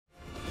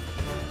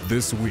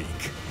This week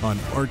on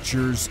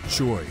Archer's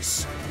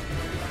Choice.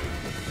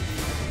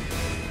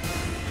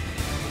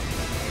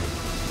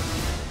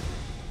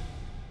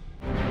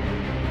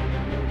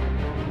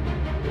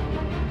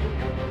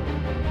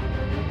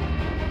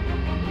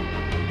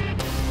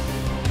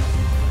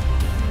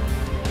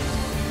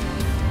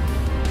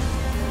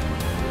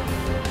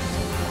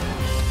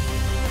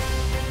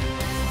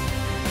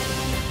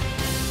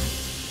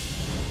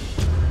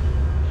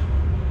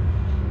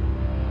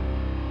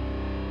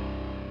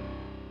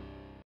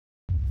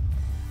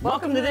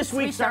 Welcome to this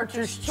week's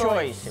Archer's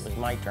Choice. It was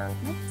my turn.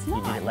 It's not.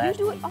 You did it last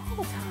You do week. it all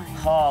the time.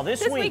 Oh,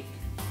 this week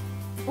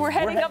we're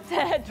heading up to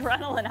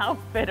Adrenaline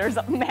Outfitters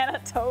of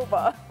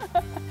Manitoba.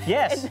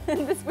 Yes.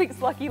 And this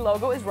week's lucky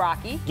logo is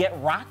Rocky. Get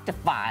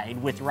Rocktified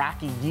with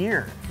Rocky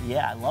gear.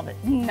 Yeah, I love it.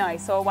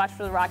 Nice. So watch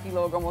for the Rocky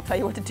logo, and we'll tell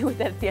you what to do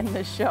with it at the end of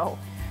the show.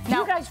 Do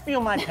you guys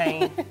feel my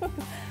pain?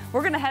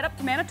 We're going to head up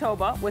to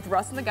Manitoba with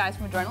Russ and the guys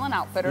from Adrenaline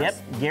Outfitters.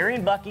 Yep. Gary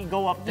and Bucky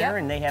go up there,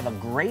 Yep. and they have a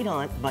great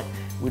hunt, but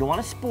we don't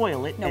want to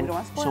spoil it. No, we don't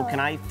want to spoil so it. can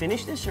I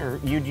finish this, or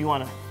do you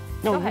want to?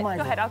 No, Go you ahead. might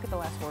Go as ahead. well. I'll get the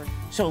last word.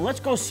 So let's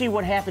go see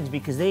what happens,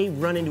 because they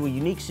run into a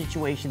unique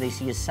situation. They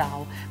see a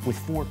sow with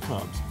 4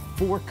 cubs.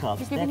 4 cubs.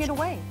 He's giving it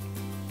away.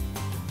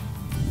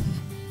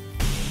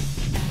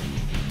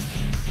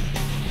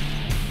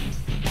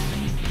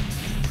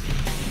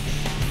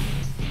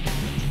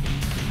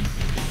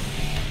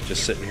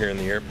 Just sitting here in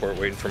the airport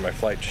waiting for my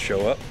flight to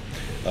show up.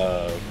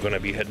 Going to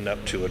be heading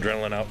up to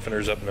Adrenaline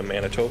Outfitters up in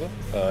Manitoba.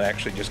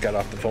 Actually just got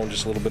off the phone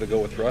just a little bit ago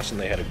with Russ, and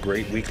they had a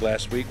great week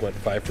last week, went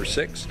 5 for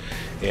 6.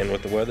 And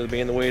with the weather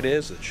being the way it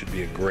is, it should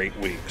be a great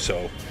week.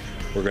 So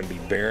we're going to be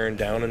bearing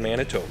down in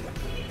Manitoba.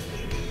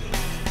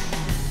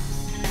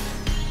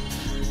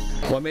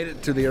 Well, I made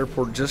it to the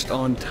airport just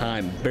on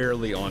time,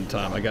 barely on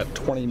time. I got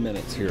 20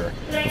 minutes here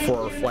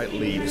before our flight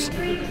leaves.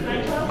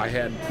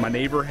 My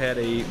neighbor had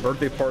a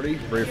birthday party,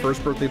 very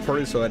first birthday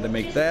party, so I had to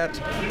make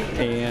that.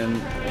 And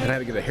I had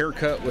to get a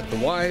haircut with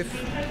the wife.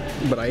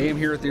 But I am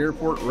here at the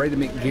airport, ready to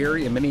meet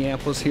Gary in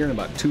Minneapolis here in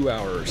about 2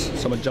 hours.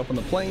 So I'm gonna jump on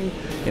the plane,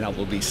 and I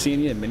will be seeing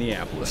you in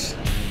Minneapolis.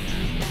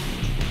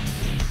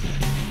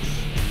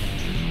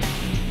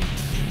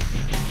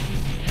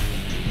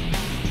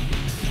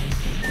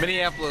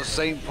 Minneapolis,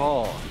 St.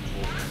 Paul,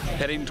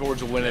 heading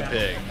towards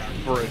Winnipeg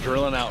for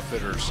Adrenaline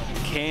Outfitters.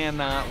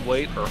 Cannot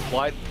wait. Our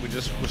flight, we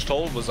just was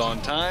told, was on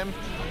time.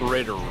 We're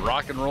ready to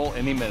rock and roll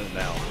any minute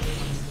now.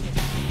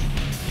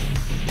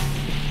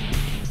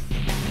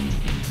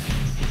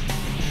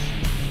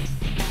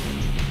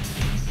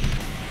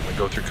 We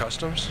go through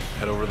customs,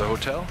 head over to the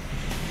hotel,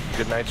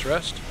 good night's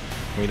rest,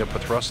 meet up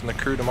with Russ and the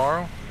crew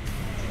tomorrow,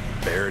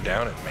 bear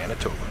down at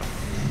Manitoba.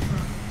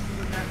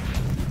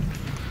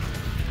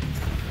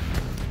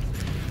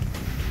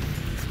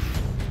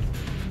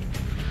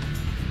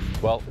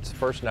 Well, it's the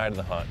first night of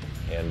the hunt,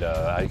 and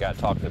I got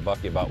talking to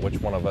Bucky about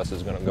which one of us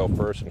is going to go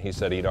first, and he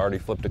said he'd already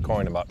flipped a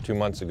coin about 2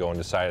 months ago and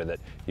decided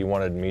that he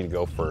wanted me to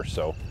go first,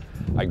 so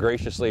I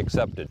graciously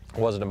accepted. It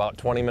wasn't about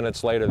 20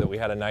 minutes later that we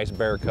had a nice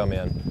bear come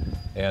in,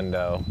 and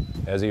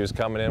as he was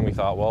coming in, we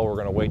thought, well, we're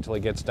going to wait till he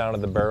gets down to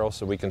the barrel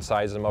so we can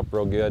size him up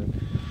real good,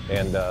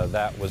 and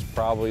that was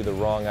probably the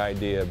wrong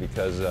idea,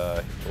 because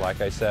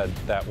like I said,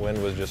 that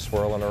wind was just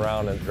swirling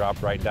around and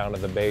dropped right down to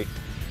the bait.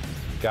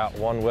 Got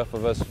one whiff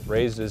of us,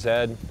 raised his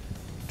head,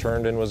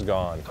 turned and was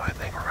gone. So I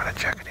think we're going to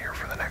check it here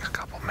for the next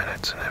couple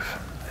minutes, and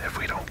if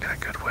we don't get a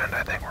good wind,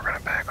 I think we're going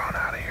to back on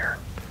out of here.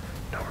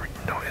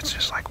 No, it's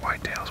just like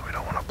whitetails. We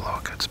don't want to blow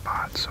a good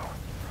spot, so.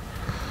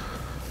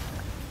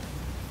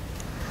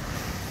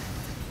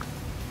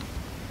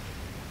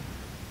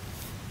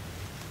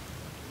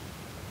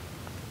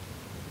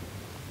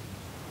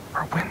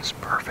 Our wind's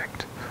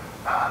perfect.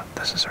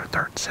 This is our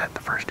 3rd set. The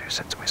first 2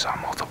 sets we saw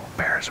multiple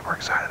bears. We're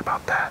excited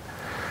about that.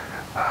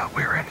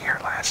 We were in here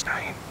last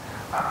night.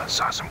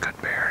 Saw some good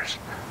bears,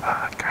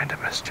 kind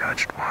of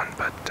misjudged one,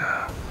 but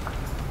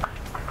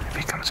if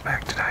he comes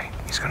back tonight,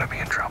 he's going to be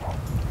in trouble.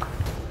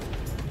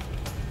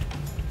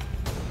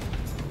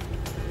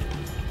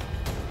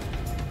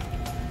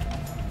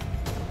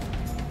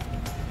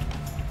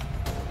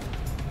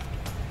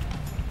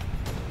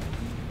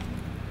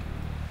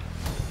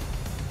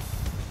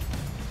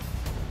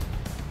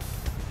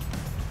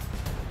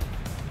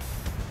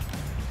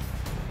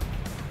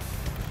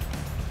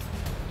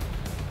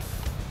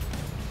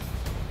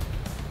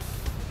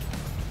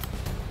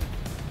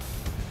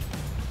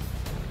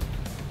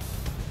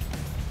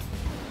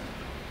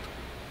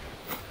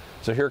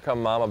 So here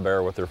come Mama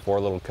Bear with her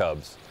 4 little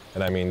cubs.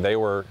 And I mean, they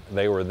were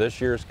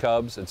this year's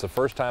cubs. It's the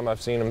first time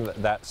I've seen them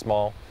that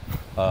small.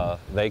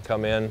 They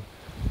come in,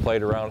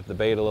 played around with the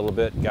bait a little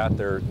bit, got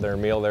their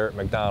meal there at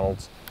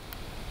McDonald's.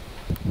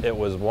 It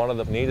was one of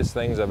the neatest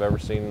things I've ever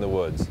seen in the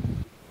woods.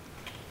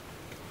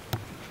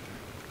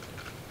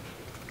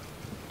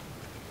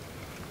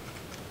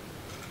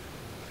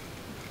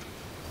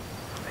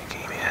 They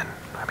came in.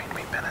 I mean,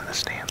 we've been in the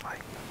stand like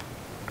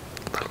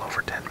a little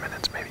over 10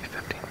 minutes, maybe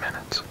 15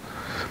 minutes.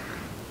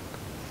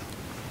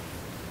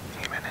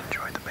 Came in,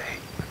 enjoyed the bait,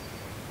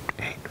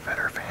 ate, fed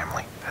her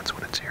family. That's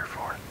what it's here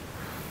for.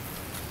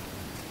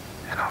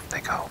 And off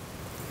they go.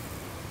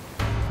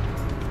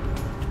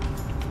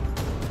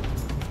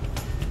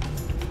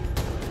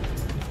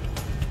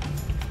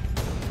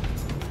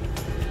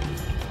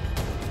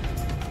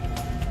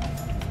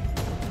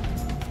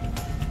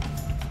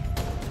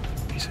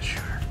 He's a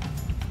shooter.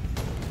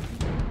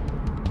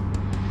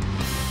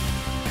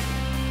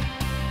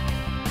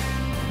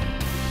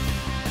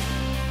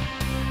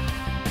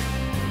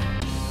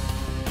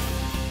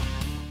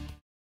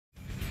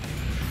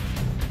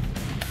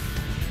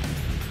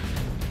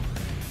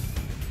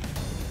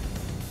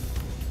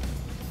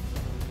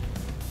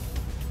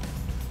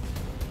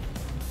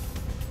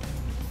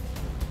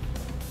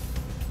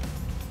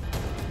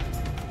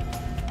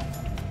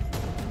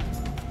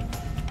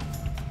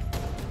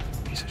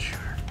 He's a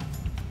shooter.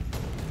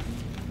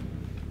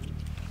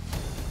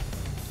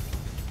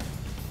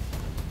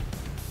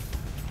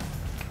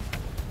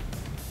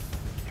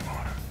 You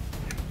want him?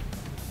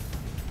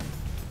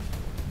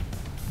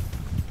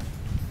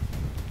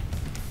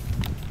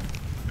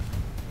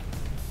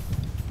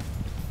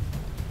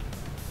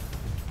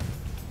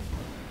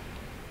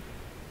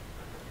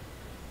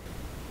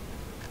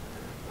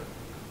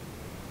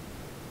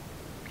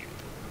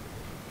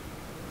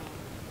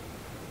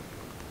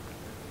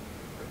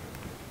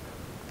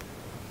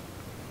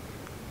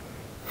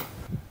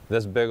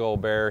 This big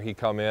old bear, he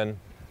come in,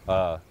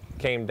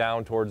 came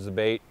down towards the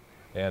bait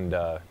and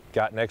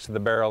got next to the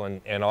barrel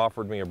and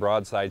offered me a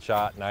broadside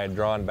shot, and I had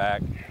drawn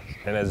back.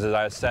 And as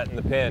I was setting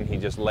the pin, he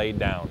just laid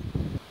down.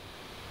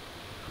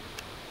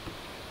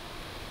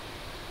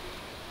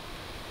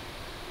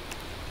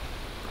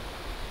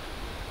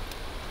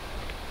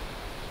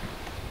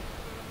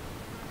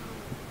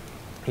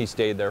 He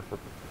stayed there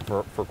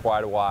for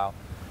quite a while,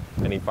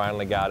 and he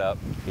finally got up.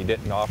 He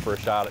didn't offer a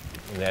shot,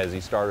 and as he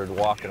started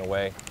walking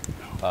away,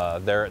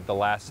 there at the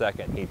last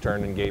second, he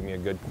turned and gave me a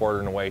good quarter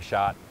and away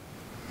shot.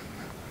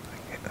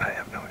 I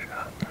have no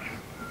shot.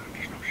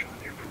 There's no shot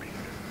here for me.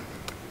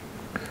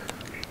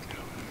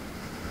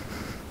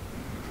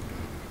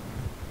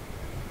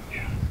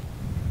 Yeah.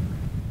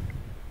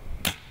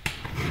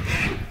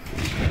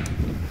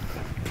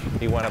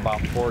 He went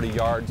about 40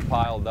 yards,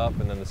 piled up,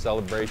 and then the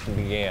celebration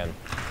began.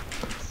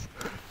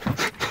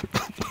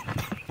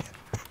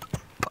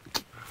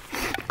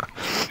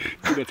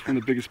 Dude, that's one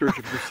of the biggest bears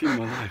I've ever seen in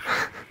my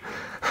life.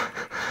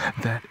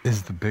 That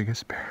is the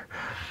biggest bear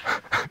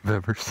I've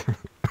ever seen.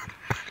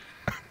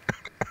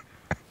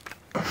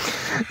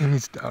 And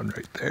he's down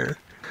right there.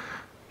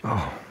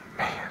 Oh,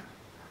 man.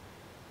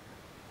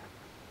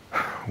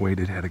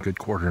 Waited, had a good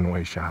quarter and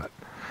away shot.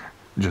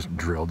 Just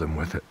drilled him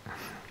with it.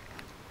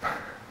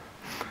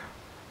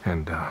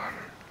 And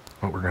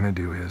what we're gonna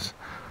do is,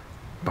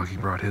 Bucky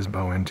brought his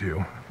bow in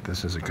too.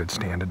 This is a good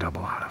stand to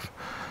double out of.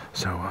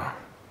 So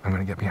I'm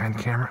gonna get behind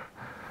the camera.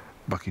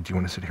 Bucky, do you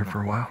want to sit here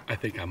for a while? I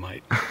think I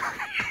might.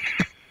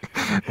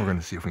 We're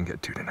gonna see if we can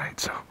get two tonight,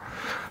 so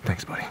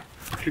thanks, buddy.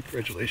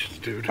 Congratulations,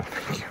 dude.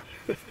 Thank you.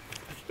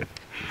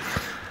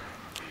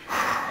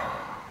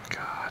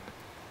 God.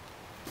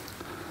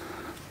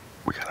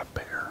 We got a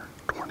bear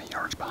 20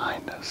 yards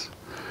behind us.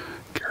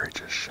 Gary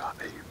just shot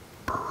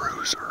a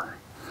bruiser.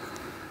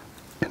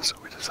 And so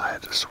we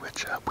decided to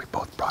switch up. We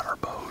both brought our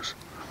bows.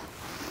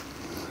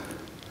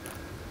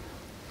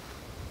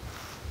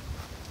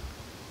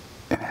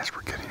 And as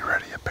we're getting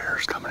ready, a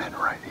bear's coming in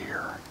right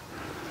here.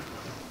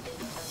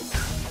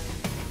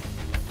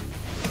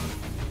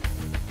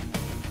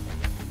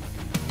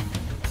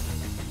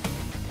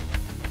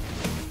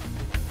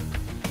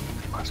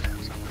 Must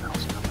have something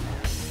else coming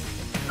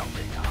in. No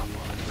big hop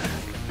on his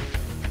back.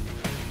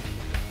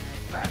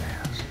 That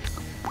is,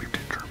 we've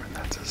determined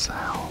that's a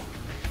sow.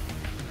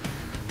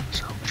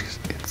 So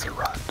it's a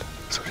rut.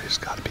 So she's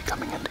got to be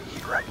coming into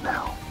heat right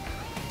now.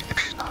 If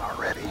she's not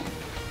already.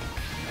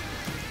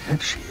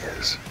 If she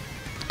is,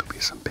 there'll be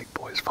some big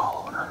boys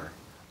following her.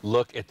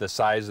 Look at the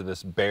size of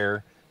this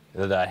bear.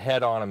 The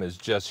head on him is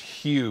just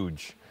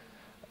huge.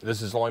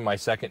 This is only my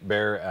second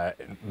bear.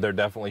 They're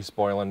definitely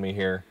spoiling me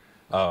here.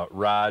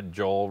 Rod,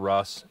 Joel,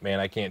 Russ, man,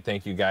 I can't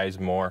thank you guys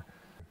more.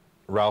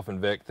 Ralph and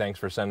Vic, thanks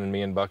for sending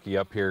me and Bucky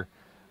up here.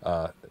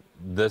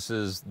 This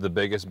is the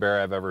biggest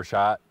bear I've ever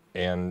shot,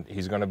 and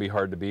he's gonna be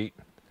hard to beat.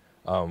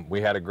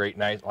 We had a great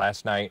night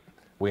last night.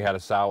 We had a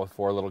sow with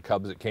 4 little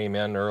cubs that came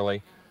in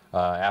early.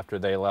 After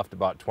they left,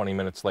 about 20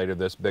 minutes later,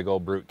 this big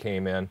old brute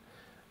came in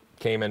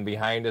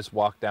behind us,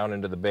 walked down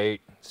into the bait,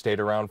 stayed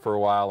around for a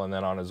while, and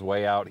then on his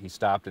way out, he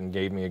stopped and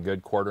gave me a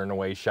good quarter and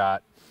away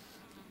shot.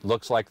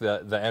 Looks like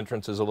the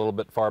entrance is a little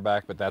bit far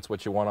back, but that's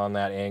what you want on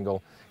that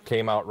angle.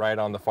 Came out right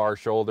on the far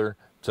shoulder,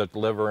 took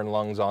liver and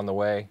lungs on the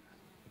way.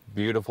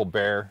 Beautiful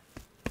bear,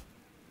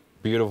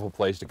 beautiful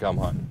place to come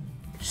hunting.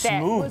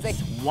 That Smooth. was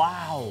a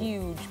Wow.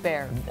 huge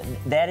bear.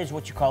 That is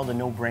what you call the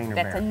no-brainer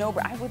That's bear. a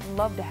no-brainer. I would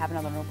love to have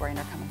another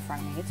no-brainer come in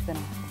front of me. It's been,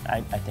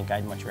 I think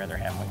I'd much rather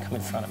have one come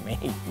in front of me.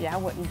 yeah, I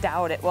wouldn't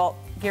doubt it. Well,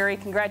 Gary,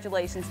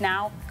 congratulations.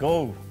 Now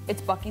Go.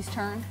 it's Bucky's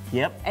turn.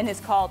 Yep. And it's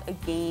called a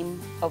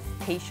game of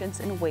patience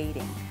and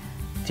waiting.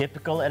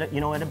 Typical at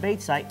a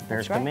bait site.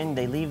 Bears That's come right. in,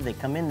 they leave, they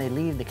come in, they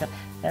leave, they come.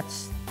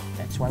 That's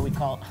why we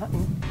call it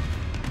hunting.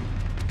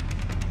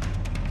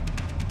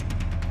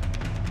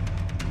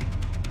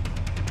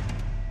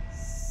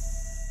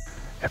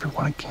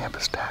 Everyone in camp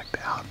is tagged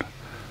out.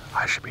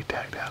 I should be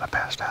tagged out. I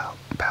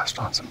passed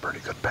on some pretty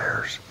good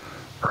bears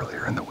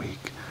earlier in the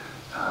week.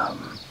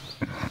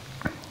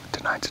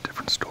 Tonight's a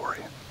different story.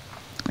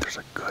 There's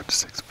a good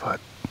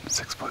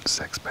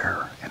 6'6"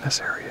 bear in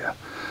this area,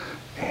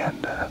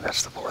 and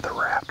that's the boar that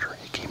we're after.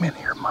 He came in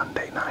here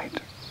Monday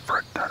night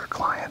for another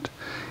client,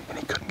 and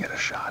he couldn't get a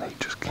shot. He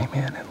just came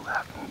in and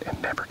left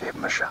and never gave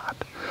him a shot.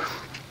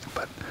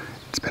 But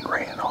it's been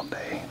raining all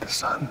day. The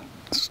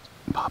sun's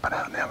popping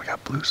out now. We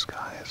got blue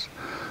skies.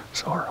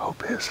 So our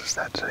hope is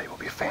that today will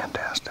be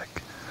fantastic.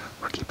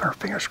 We're keeping our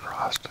fingers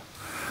crossed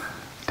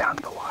down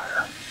to the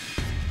wire.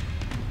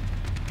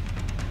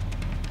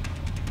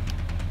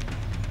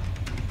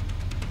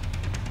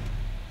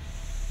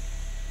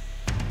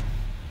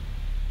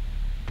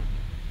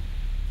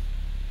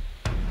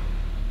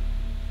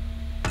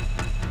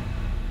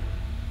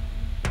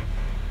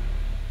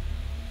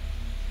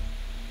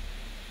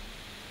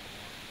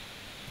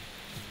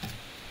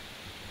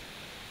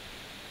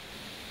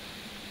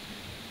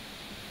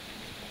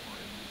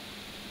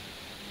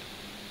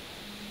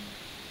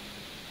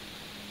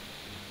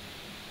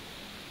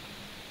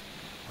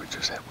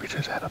 We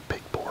just had a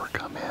big boar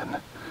come in.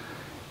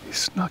 He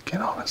snuck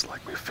in on us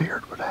like we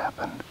feared would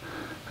happen.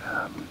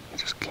 He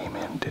just came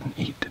in, didn't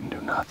eat, didn't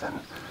do nothing.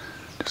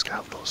 Just got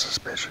a little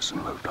suspicious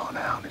and moved on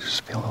out. He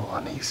just feeling a little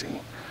uneasy.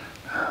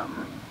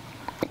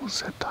 We'll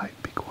sit tight,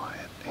 be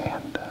quiet,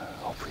 and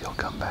hopefully he'll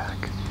come back.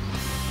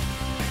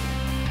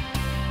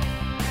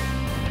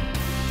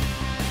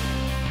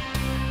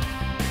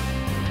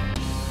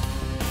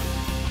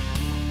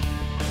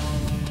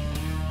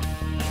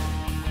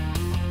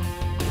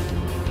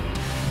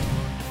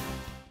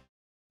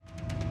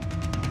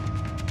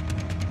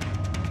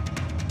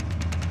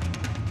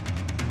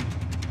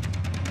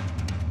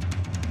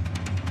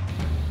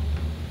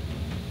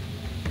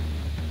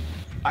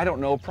 I don't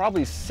know,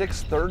 probably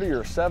 6:30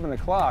 or 7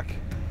 o'clock,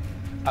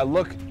 I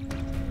look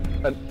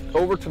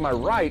over to my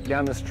right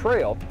down this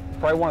trail,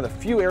 probably one of the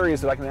few areas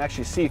that I can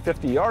actually see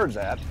 50 yards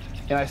at,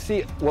 and I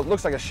see what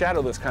looks like a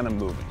shadow that's kind of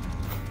moving.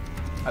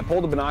 I pull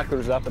the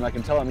binoculars up and I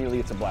can tell immediately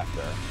it's a black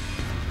bear.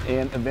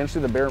 And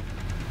eventually the bear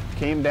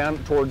came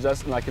down towards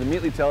us, and I can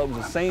immediately tell it was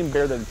the same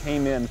bear that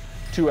came in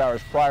 2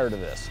 hours prior to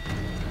this.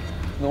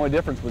 The only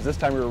difference was this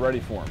time we were ready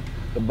for him.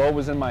 The bow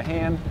was in my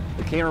hand,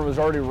 the camera was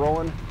already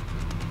rolling.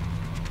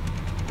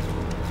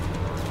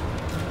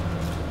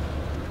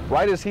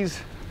 Right as he's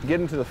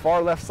getting to the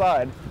far left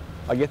side,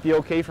 I get the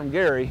okay from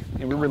Gary,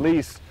 and we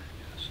release.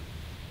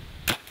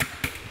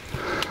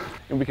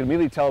 And we can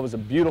immediately tell it was a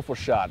beautiful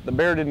shot. The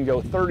bear didn't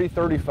go 30,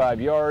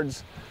 35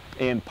 yards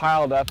and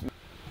piled up.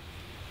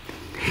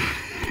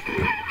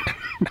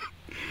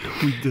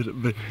 We did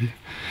it, baby.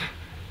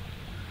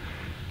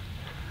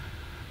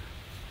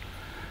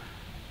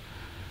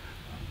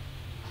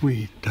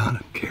 We done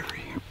it,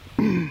 Gary.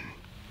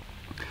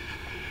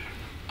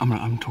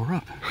 I'm tore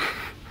up.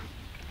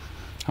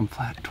 I'm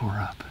flat tore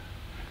up.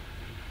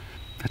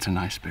 That's a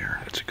nice bear.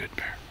 That's a good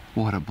bear.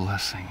 What a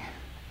blessing.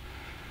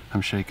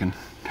 I'm shaking.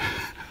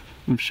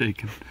 I'm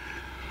shaking.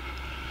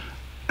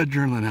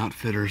 Adrenaline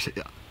Outfitters.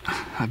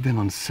 I've been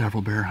on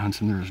several bear hunts,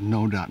 and there is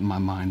no doubt in my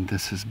mind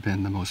this has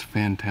been the most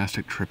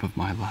fantastic trip of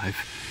my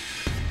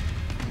life.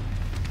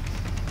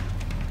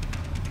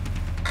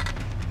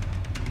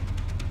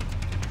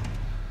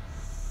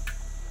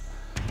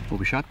 Well,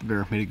 we shot the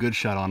bear, made a good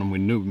shot on him. We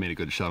knew we made a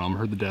good shot on him.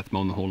 Heard the death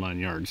moan the whole 9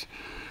 yards.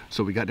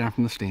 So we got down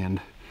from the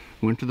stand,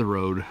 went to the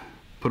road,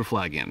 put a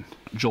flag in.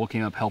 Joel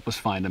came up, helped us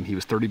find him. He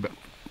was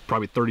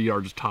probably 30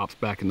 yards tops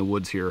back in the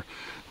woods here.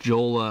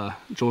 Joel's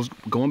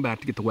going back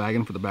to get the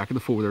wagon for the back of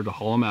the four-wheeler to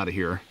haul him out of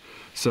here.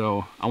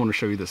 So I want to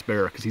show you this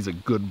bear because he's a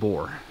good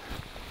boar.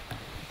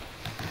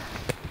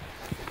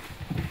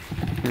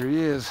 Here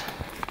he is.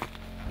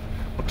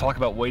 We'll talk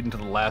about waiting to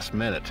the last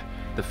minute.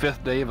 The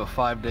 5th day of a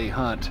 5-day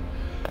hunt.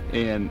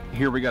 And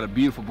here we got a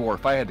beautiful boar.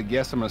 If I had to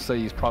guess, I'm gonna say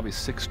he's probably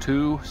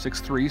 6'2",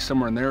 6'3",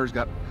 somewhere in there. He's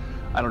got,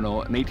 I don't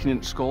know, an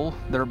 18-inch skull,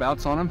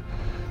 thereabouts on him.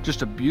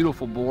 Just a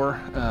beautiful boar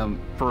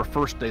for a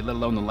first day, let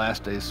alone the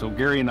last day. So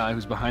Gary and I,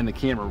 who's behind the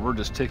camera, we're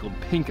just tickled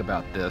pink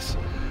about this.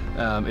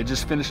 It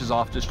just finishes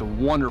off just a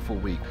wonderful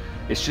week.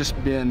 It's just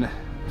been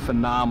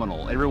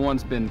phenomenal.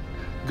 Everyone's been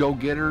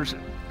go-getters,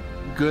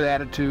 good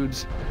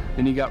attitudes.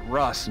 Then you got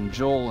Russ and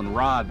Joel and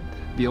Rod,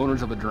 the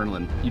owners of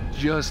Adrenaline. You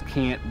just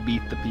can't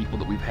beat the people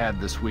that we've had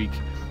this week.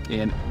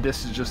 And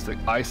this is just the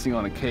icing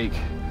on a cake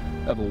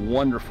of a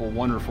wonderful,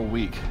 wonderful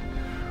week.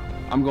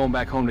 I'm going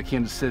back home to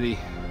Kansas City,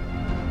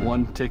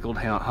 one tickled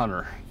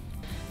hunter.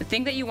 The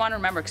thing that you want to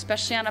remember,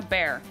 especially on a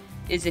bear,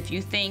 is if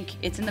you think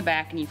it's in the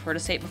back, and you've heard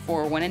us say it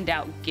before, when in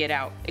doubt, get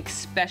out.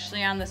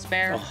 Especially on this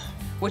bear.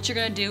 What you're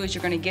gonna do is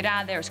you're gonna get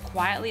out of there as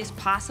quietly as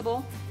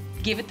possible,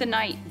 give it the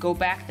night, go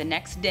back the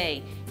next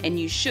day, and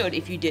you should,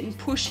 if you didn't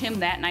push him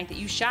that night that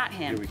you shot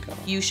him,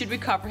 you should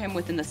recover him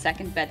within the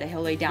second bed that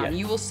he'll lay down. Yeah.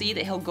 You will see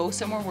that he'll go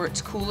somewhere where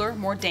it's cooler,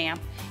 more damp.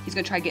 He's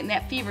gonna try getting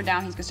that fever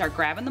down. He's gonna start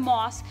grabbing the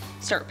moss,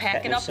 start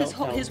packing up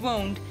his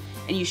wound,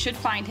 and you should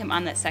find him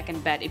on that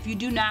second bed if you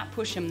do not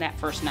push him that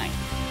first night.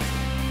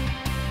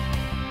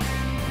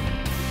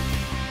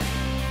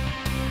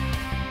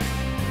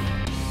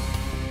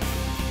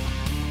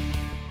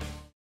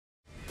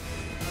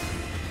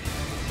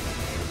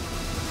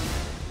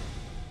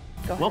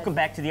 Go ahead. Welcome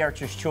back to the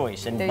Archer's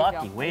Choice. And There you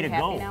Bucky, go. way You to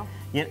happy go. now?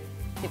 Yeah.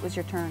 It was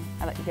your turn.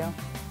 I let you go.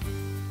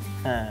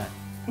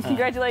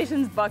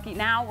 Congratulations, Bucky.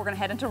 Now we're going to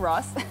head into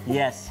Russ.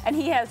 Yes. And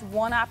he has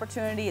one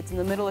opportunity. It's in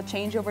the middle of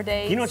changeover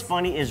days. You know what's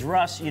funny is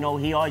Russ, you know,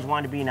 he always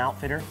wanted to be an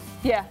outfitter.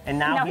 Yeah. And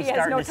now he's he has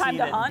starting no to time see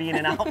to that hunt. being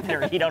an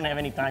outfitter, he don't have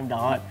any time to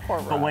hunt. Poor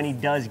But when Russ.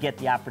 he does get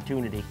the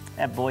opportunity,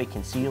 that boy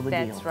can seal the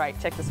deal. That's right.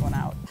 Check this one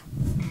out.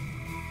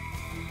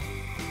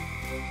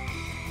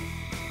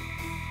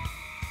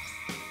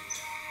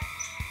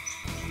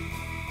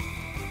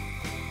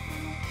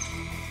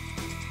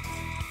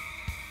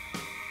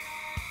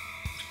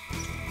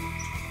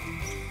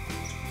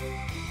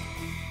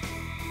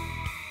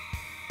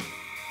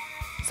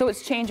 So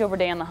it's changeover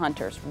day on the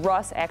hunters.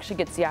 Russ actually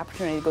gets the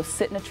opportunity to go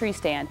sit in a tree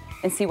stand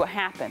and see what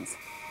happens.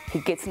 He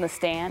gets in the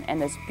stand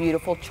and this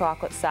beautiful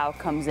chocolate sow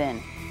comes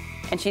in.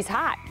 And she's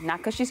hot, not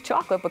because she's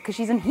chocolate, but because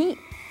she's in heat.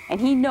 And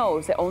he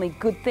knows that only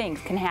good things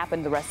can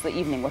happen the rest of the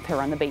evening with her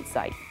on the bait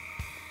site.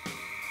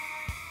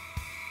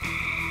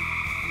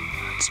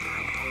 It's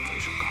early. Hopefully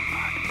she'll come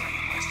back and bring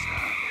him with.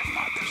 If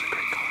not, there's a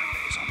great color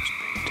base on this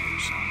bait too,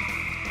 so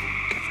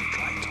give her a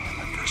try. It's only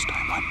my first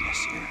time hunting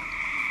this year.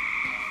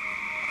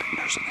 I've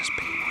been nursing this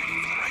bait,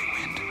 waiting for the right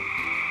wind.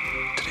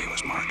 Today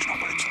was marginal,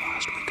 but it's the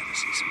last week of the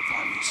season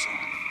for me, so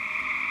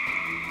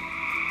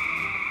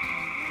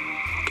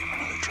I'll give her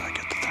another try,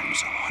 get the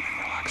thermosol on, and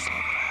relax a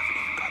little bit. I haven't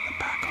even gotten the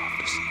pack off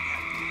to see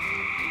yet.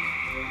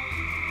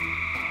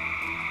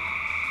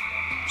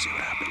 See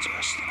what happens the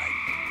rest of the night.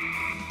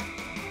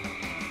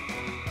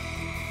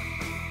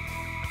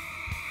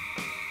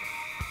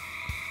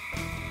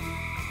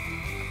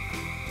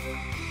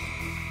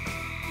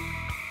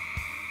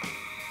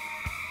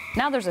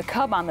 Now there's a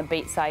cub on the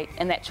bait site,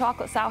 and that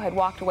chocolate sow had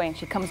walked away, and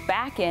she comes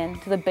back in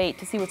to the bait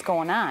to see what's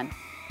going on.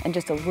 And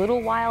just a little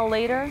while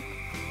later,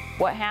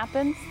 what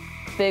happens?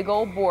 Big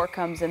old boar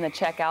comes in to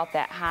check out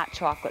that hot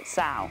chocolate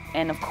sow.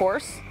 And of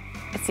course,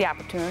 it's the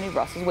opportunity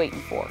Russ is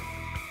waiting for.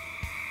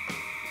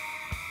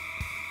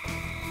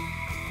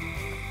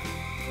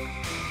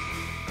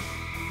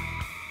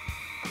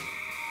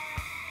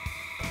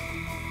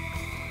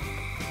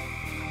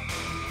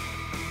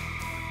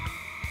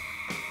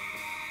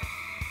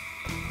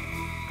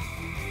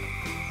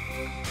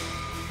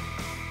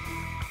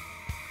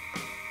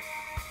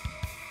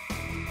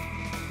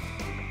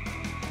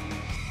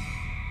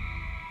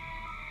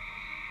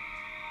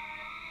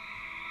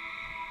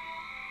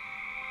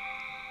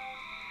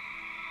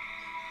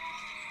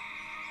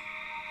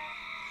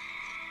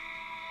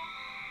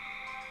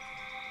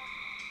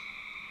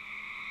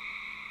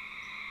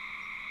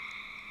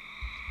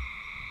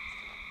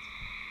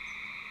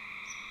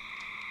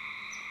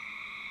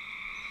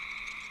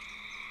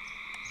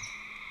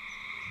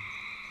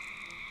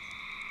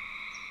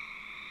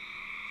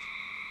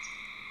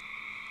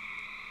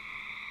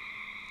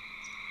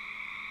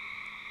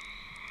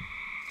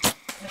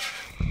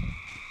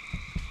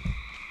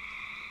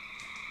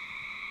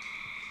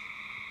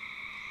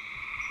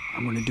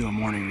 I'm going to do a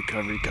morning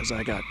recovery because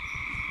I got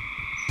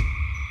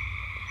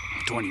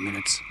 20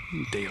 minutes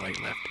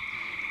daylight left.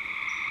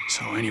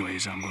 So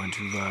anyways, I'm going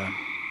to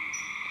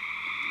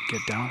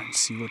get down and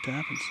see what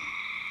happens.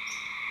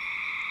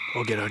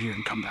 We'll get out here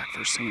and come back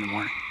first thing in the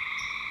morning.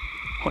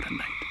 What a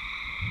night.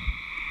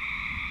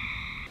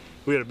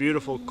 We had a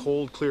beautiful,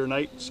 cold, clear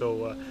night,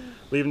 so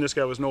leaving this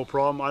guy was no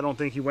problem. I don't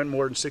think he went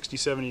more than 60,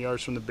 70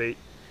 yards from the bait.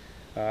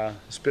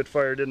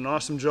 Spitfire did an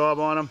awesome job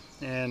on him,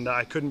 and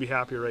I couldn't be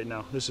happier right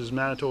now. This is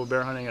Manitoba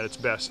bear hunting at its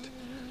best.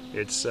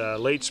 It's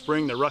late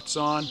spring, the rut's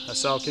on, a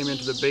sow came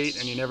into the bait,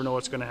 and you never know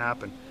what's going to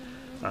happen.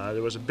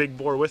 There was a big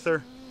boar with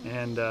her,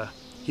 and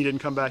he didn't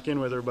come back in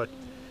with her, but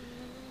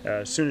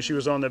as soon as she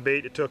was on the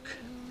bait, it took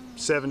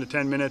 7 to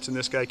 10 minutes, and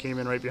this guy came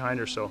in right behind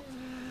her. So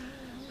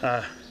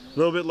a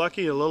little bit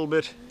lucky, a little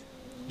bit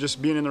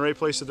just being in the right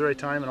place at the right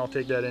time, and I'll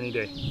take that any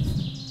day.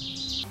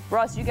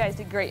 Russ, you guys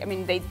did great. I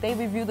mean, they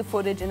reviewed the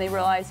footage and they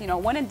realized, you know,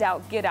 when in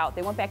doubt, get out.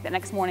 They went back the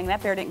next morning.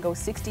 That bear didn't go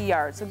 60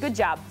 yards, so good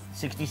job.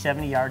 60,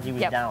 70 yards, he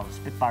was down.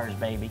 Spitfire's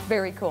baby.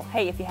 Very cool.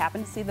 Hey, if you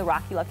happen to see the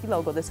Rocky Lucky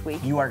logo this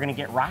week, you are going to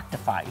get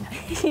rocktified.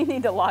 You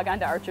need to log on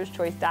to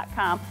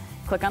archerschoice.com,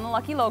 click on the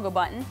Lucky logo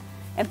button,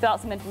 and fill out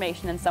some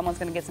information, and someone's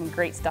going to get some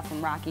great stuff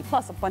from Rocky,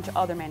 plus a bunch of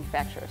other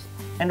manufacturers.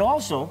 And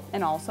also,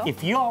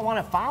 if you all want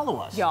to follow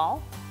us.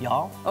 Y'all.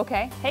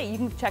 Okay. Hey, you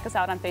can check us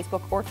out on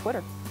Facebook or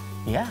Twitter.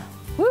 Yeah.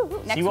 Woo,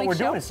 woo. Next see what we're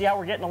show. doing and see how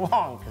we're getting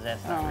along, because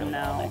that's not really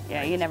all that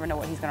Yeah, great. you never know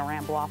what he's going to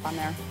ramble off on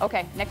there.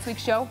 Okay, next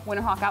week's show,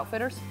 Winterhawk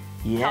Outfitters.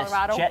 Yes,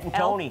 Colorado, Chet and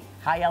Tony,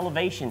 high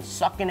elevation,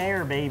 sucking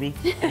air, baby,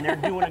 and they're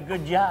doing a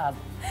good job.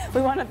 We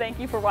want to thank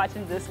you for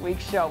watching this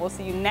week's show. We'll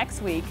see you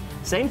next week.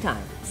 Same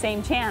time.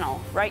 Same channel,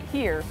 right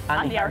here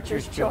on the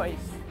Archer's Choice.